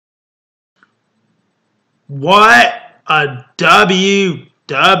What a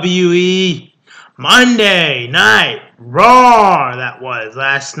WWE Monday Night Raw that was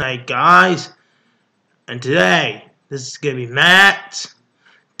last night, guys. And today, this is going to be Matt's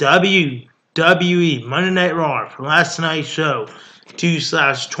WWE Monday Night Raw for last night's show,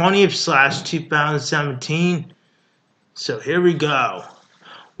 2/20/2017. So here we go.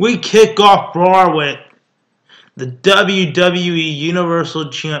 We kick off Raw with the WWE Universal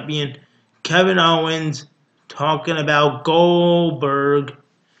Champion Kevin Owens talking about Goldberg.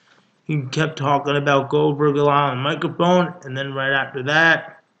 He kept talking about Goldberg a lot on the microphone, and then right after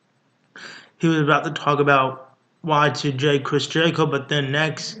that, he was about to talk about Y2J Chris Jericho, but then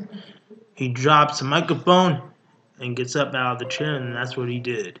next, he drops the microphone and gets up out of the chair, and that's what he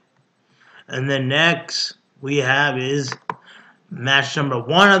did. And then next, we have is match number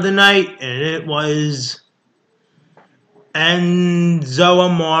 1 of the night, and it was Enzo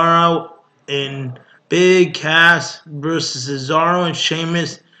Amore in Big Cass versus Cesaro and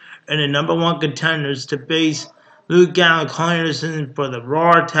Sheamus and the #1 contenders to face Luke Gallows and Carl Anderson for the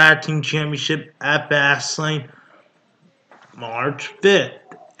Raw Tag Team Championship at Fastlane March 5th.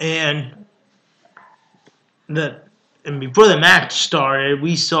 And before the match started,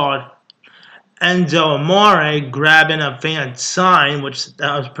 we saw Enzo Amore grabbing a fan sign, which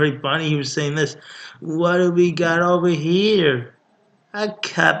that was pretty funny. He was saying this, "What do we got over here? A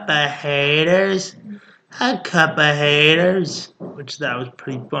cup of haters. A cup of haters." Which that was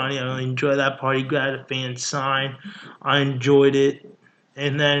pretty funny. I really enjoyed that part. He grabbed a fan sign. I enjoyed it.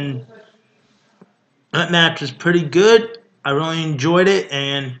 And then that match was pretty good. I really enjoyed it.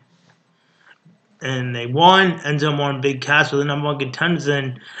 And they won. Enzo Amore and Big Cass were the #1 contenders.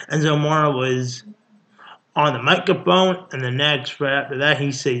 And Enzo Amore was on the microphone. And the next, right after that,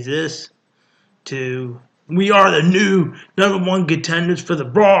 he says this "We are the new #1 contenders for the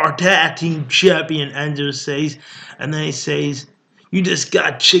Raw Tag Team Champion," Enzo says. And then he says, "You just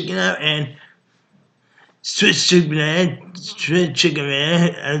got chicken out and switch chicken man,"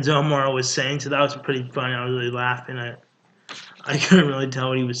 Enzo Amore was saying. So that was pretty funny. I was really laughing. I couldn't really tell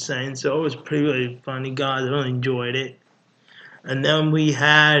what he was saying. So it was pretty really funny, guys. I really enjoyed it. And then we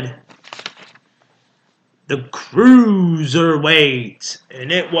had the Cruiserweights.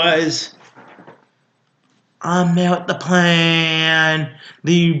 And it was "I'm out the plan."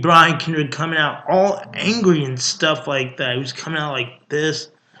 The Brian Kendrick coming out all angry and stuff like that. He was coming out like this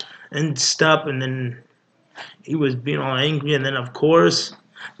and stuff, and then he was being all angry. And then, of course,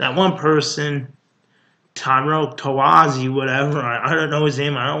 that one person, Tyrell Tawazi, whatever, I don't know his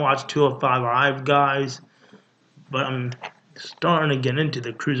name. I don't watch 205 Live, guys, but I'm starting to get into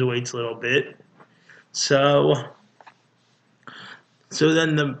the Cruiserweights a little bit. So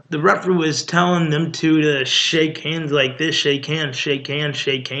then the referee was telling them to shake hands like this, shake hands, shake hands,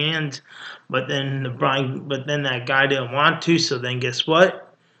 shake hands. But then that guy didn't want to. So then guess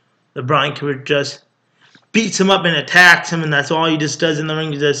what? The Brian Kendrick just beats him up and attacks him, and that's all he just does in the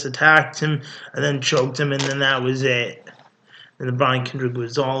ring. He just attacks him and then choked him, and then that was it. And the Brian Kendrick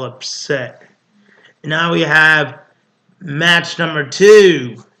was all upset. And now we have match number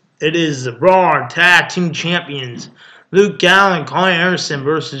 2. It is the Raw Tag Team Champions, Luke Gallows and Carl Anderson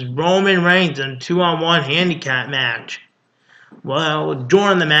versus Roman Reigns in a 2-on-1 handicap match. Well,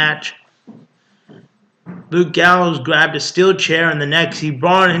 during the match, Luke Gallows grabbed a steel chair, and the next he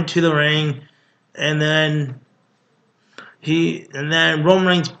brought it into the ring, and then Roman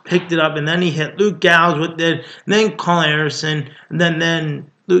Reigns picked it up, and then he hit Luke Gallows with it, and then Carl Anderson, and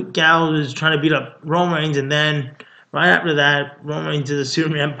then Luke Gallows was trying to beat up Roman Reigns, and then right after that, Roman Reigns did a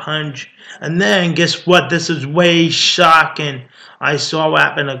Superman punch. And then, guess what? This is way shocking. I saw what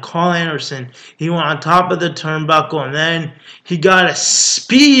happened to Carl Anderson. He went on top of the turnbuckle, and then he got a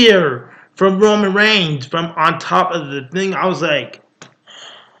spear from Roman Reigns from on top of the thing. I was like,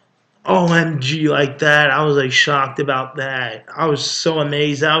 OMG, like that. I was like shocked about that. I was so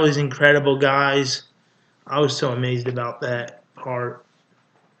amazed. That was incredible, guys. I was so amazed about that part.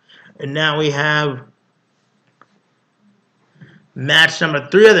 And now we have match number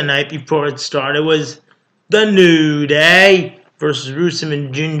 3 of the night. Before it started was the New Day versus Rusev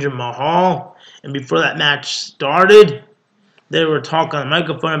and Jinder Mahal. And before that match started, they were talking on the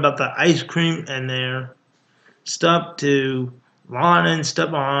microphone about the ice cream and their stuff to Lana and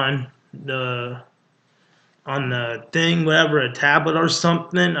stuff on the thing, whatever, a tablet or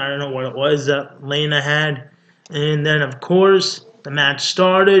something. I don't know what it was that Lana had. And then, of course, the match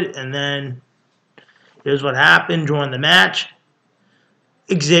started, and then here's what happened during the match.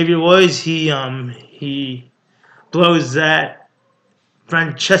 Xavier Woods, he blows that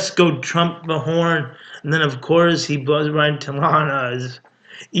Francesco Trump the horn, and then of course he blows right into Lana's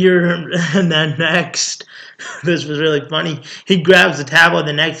You're, and then next, this was really funny. He grabs the tablet.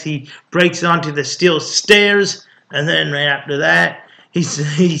 The next, he breaks onto the steel stairs, and then right after that, he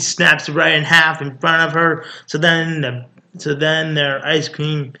snaps it right in half in front of her. So then their ice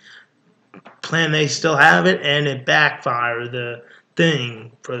cream plan, they still have it, and it backfired the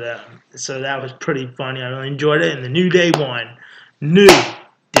thing for them. So that was pretty funny. I really enjoyed it, and the New Day won. New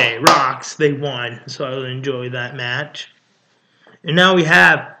Day rocks. They won, so I really enjoyed that match. And now we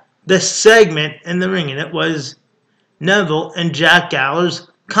have this segment in the ring, and it was Neville and Jack Gallagher's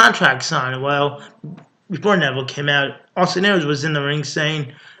contract signing. Well, before Neville came out, Austin Aries was in the ring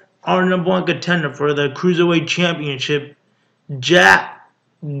saying, our number one contender for the Cruiserweight Championship, Jack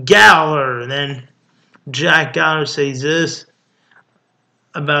Gallagher. And then Jack Gallagher says this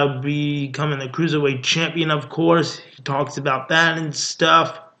about becoming the Cruiserweight Champion, of course. He talks about that and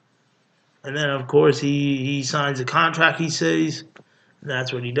stuff. And then, of course, he signs a contract, he says. And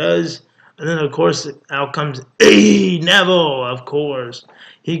that's what he does. And then, of course, out comes Neville, of course.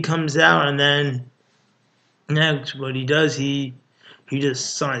 He comes out, and then next, what he does, he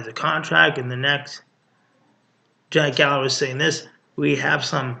just signs a contract. And the next, Jack Gallagher was saying this, we have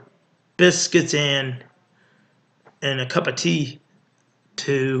some biscuits and a cup of tea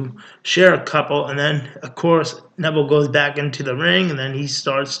to share a couple. And then, of course, Neville goes back into the ring, and then he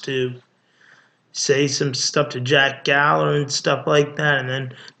starts to say some stuff to Jack Gallagher and stuff like that, and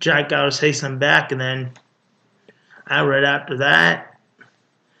then Jack Gallagher says something back, and then right after that,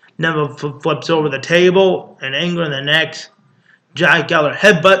 Neville flips over the table in anger, and the next, Jack Gallagher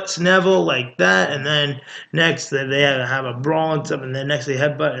headbutts Neville like that, and then next they have a brawl and stuff, and then next they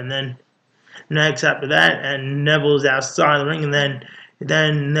headbutt, and then next after that, and Neville's outside the ring, and then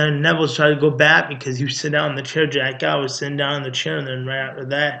Neville's trying to go back because he was sitting down in the chair. Jack Gallagher was sitting down in the chair, and then right after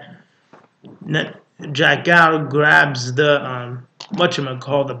that, Jack Gallagher grabs the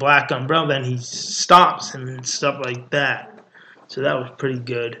the black umbrella, then he stops him and stuff like that. So that was pretty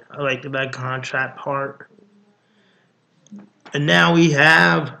good. I liked that contract part. And now we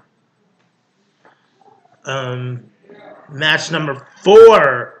have match number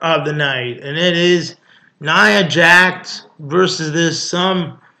 4 of the night, and it is Nia Jax versus this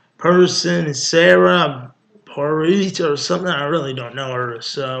some person, Sarah Parita or something. I really don't know her,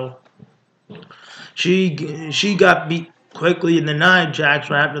 so she got beat quickly in the Nia Jax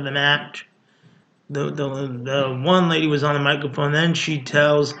right after the match. The one lady was on the microphone. Then she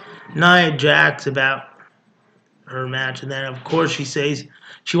tells Nia Jax about her match, and then of course she says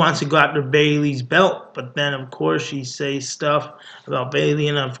she wants to go after Bayley's belt. But then of course she says stuff about Bayley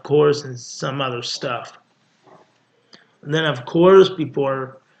and of course and some other stuff. And then of course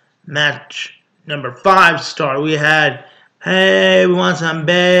before match number 5 started, we had, hey, we want some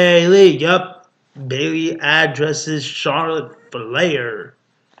Bayley. Yup. Bayley addresses Charlotte Flair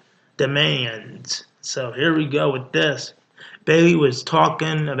demands. So here we go with this. Bayley was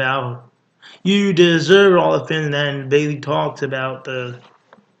talking about you deserve all the things, and then Bayley talks about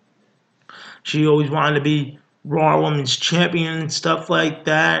she always wanted to be Raw Women's Champion and stuff like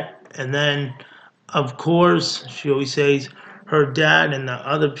that. And then of course she always says her dad and the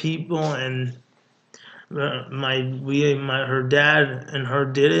other people and her dad and her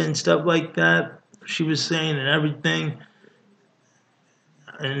did it and stuff like that. She was saying and everything.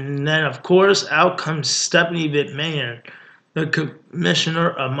 And then, of course, out comes Stephanie McMahon, the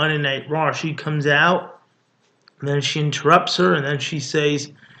commissioner of Monday Night Raw. She comes out, and then she interrupts her, and then she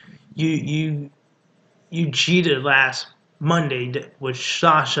says, "You cheated last Monday with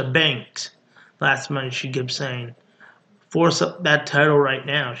Sasha Banks." Last Monday, she kept saying, "Force up that title right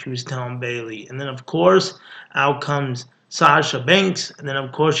now," she was telling Bayley. And then, of course, out comes Sasha Banks, and then,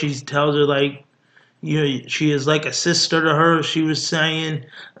 of course, she tells her, like, she is like a sister to her, she was saying,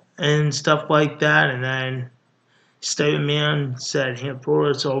 and stuff like that. And then Stephanie McMahon said, hand for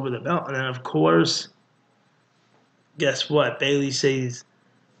us over the belt. And then, of course, guess what? Bayley says,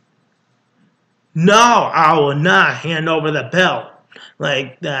 no, I will not hand over the belt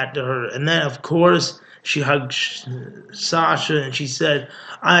like that to her. And then, of course, she hugged Sasha and she said,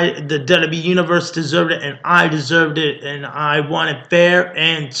 the WWE Universe deserved it and I deserved it and I won it fair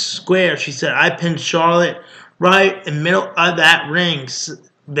and square. She said, I pinned Charlotte right in the middle of that ring,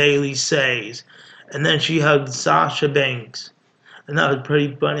 Bayley says. And then she hugged Sasha Banks. And that was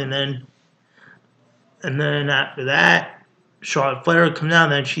pretty funny. And then after that, Charlotte Flair comes out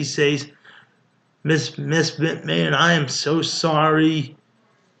and then she says, Miss McMahon, I am so sorry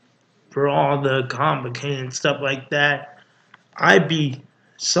for all the complicated stuff like that. I beat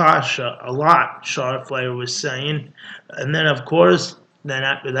Sasha a lot, Charlotte Flair was saying. And then, of course, then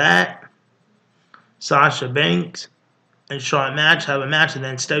after that, Sasha Banks and Charlotte match, have a match, and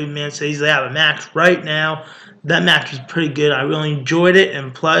then Stephanie McMahon says they have a match right now. That match was pretty good. I really enjoyed it,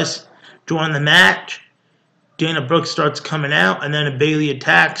 and plus, during the match, Dana Brooke starts coming out, and then Bayley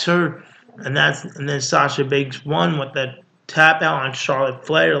attacks her, and then Sasha Banks won with the tap out on Charlotte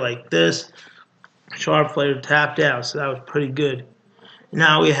Flair like this. Charlotte Flair tapped out, so that was pretty good.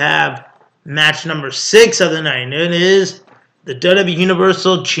 Now we have match number 6 of the night. It is the WWE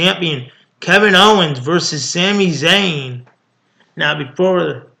Universal Champion Kevin Owens versus Sami Zayn. Now,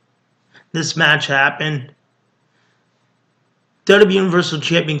 before this match happened, WWE Universal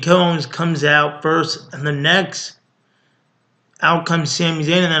Champion Kevin Owens comes out first, and the next out comes Sami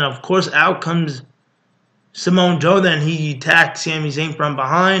Zayn, and then of course out comes Samoa Joe. Then he attacks Sami Zayn from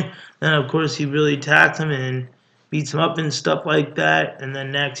behind. Then of course he really attacks him and beats him up and stuff like that. And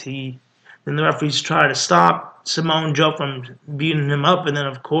then next then the referees try to stop Samoa Joe from beating him up. And then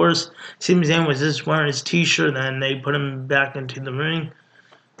of course Sami Zayn was just wearing his t-shirt. Then they put him back into the ring.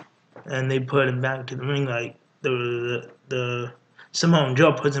 And they put him back into the ring like the Samoa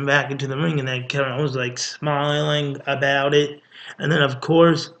Joe puts him back into the ring. And then Kevin Owens like smiling about it. And then of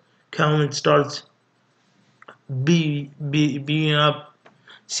course Kevin starts beating up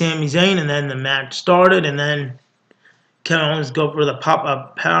Sami Zayn, and then the match started, and then Kevin Owens go for the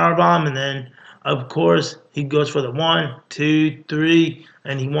pop-up powerbomb, and then of course he goes for the 1, 2, 3,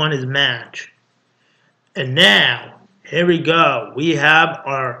 and he won his match. And now here we go. We have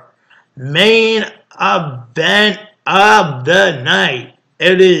our main event of the night.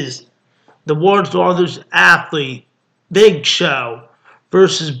 It is the world's largest athlete, Big Show,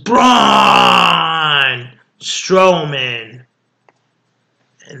 versus Braun Strowman.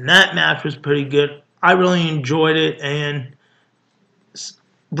 And that match was pretty good. I really enjoyed it, and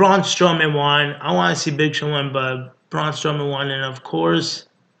Braun Strowman won. I want to see Big Show win, but Braun Strowman won, and of course,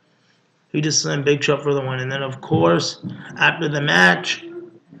 he just slammed Big Show for the win. And then, of course, after the match,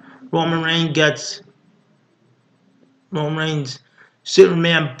 Roman Reigns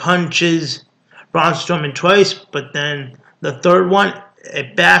Superman punches Braun Strowman twice, but then the third one,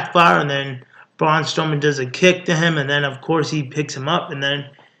 it backfired, and then Braun Strowman does a kick to him, and then, of course, he picks him up, and then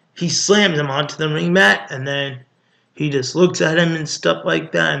he slams him onto the ring mat, and then he just looks at him and stuff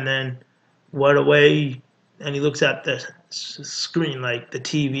like that, and then what away, and he looks at the screen, like the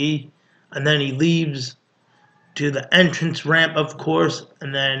TV, and then he leaves to the entrance ramp, of course,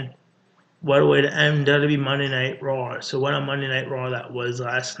 and then what a way to end WWE Monday Night Raw. So what a Monday Night Raw that was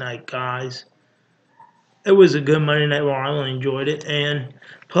last night, guys. It was a good Monday Night Raw. I really enjoyed it, and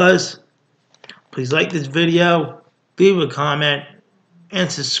plus, please like this video, leave a comment, and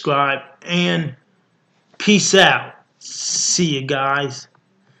subscribe, and peace out. See you guys.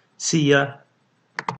 See ya.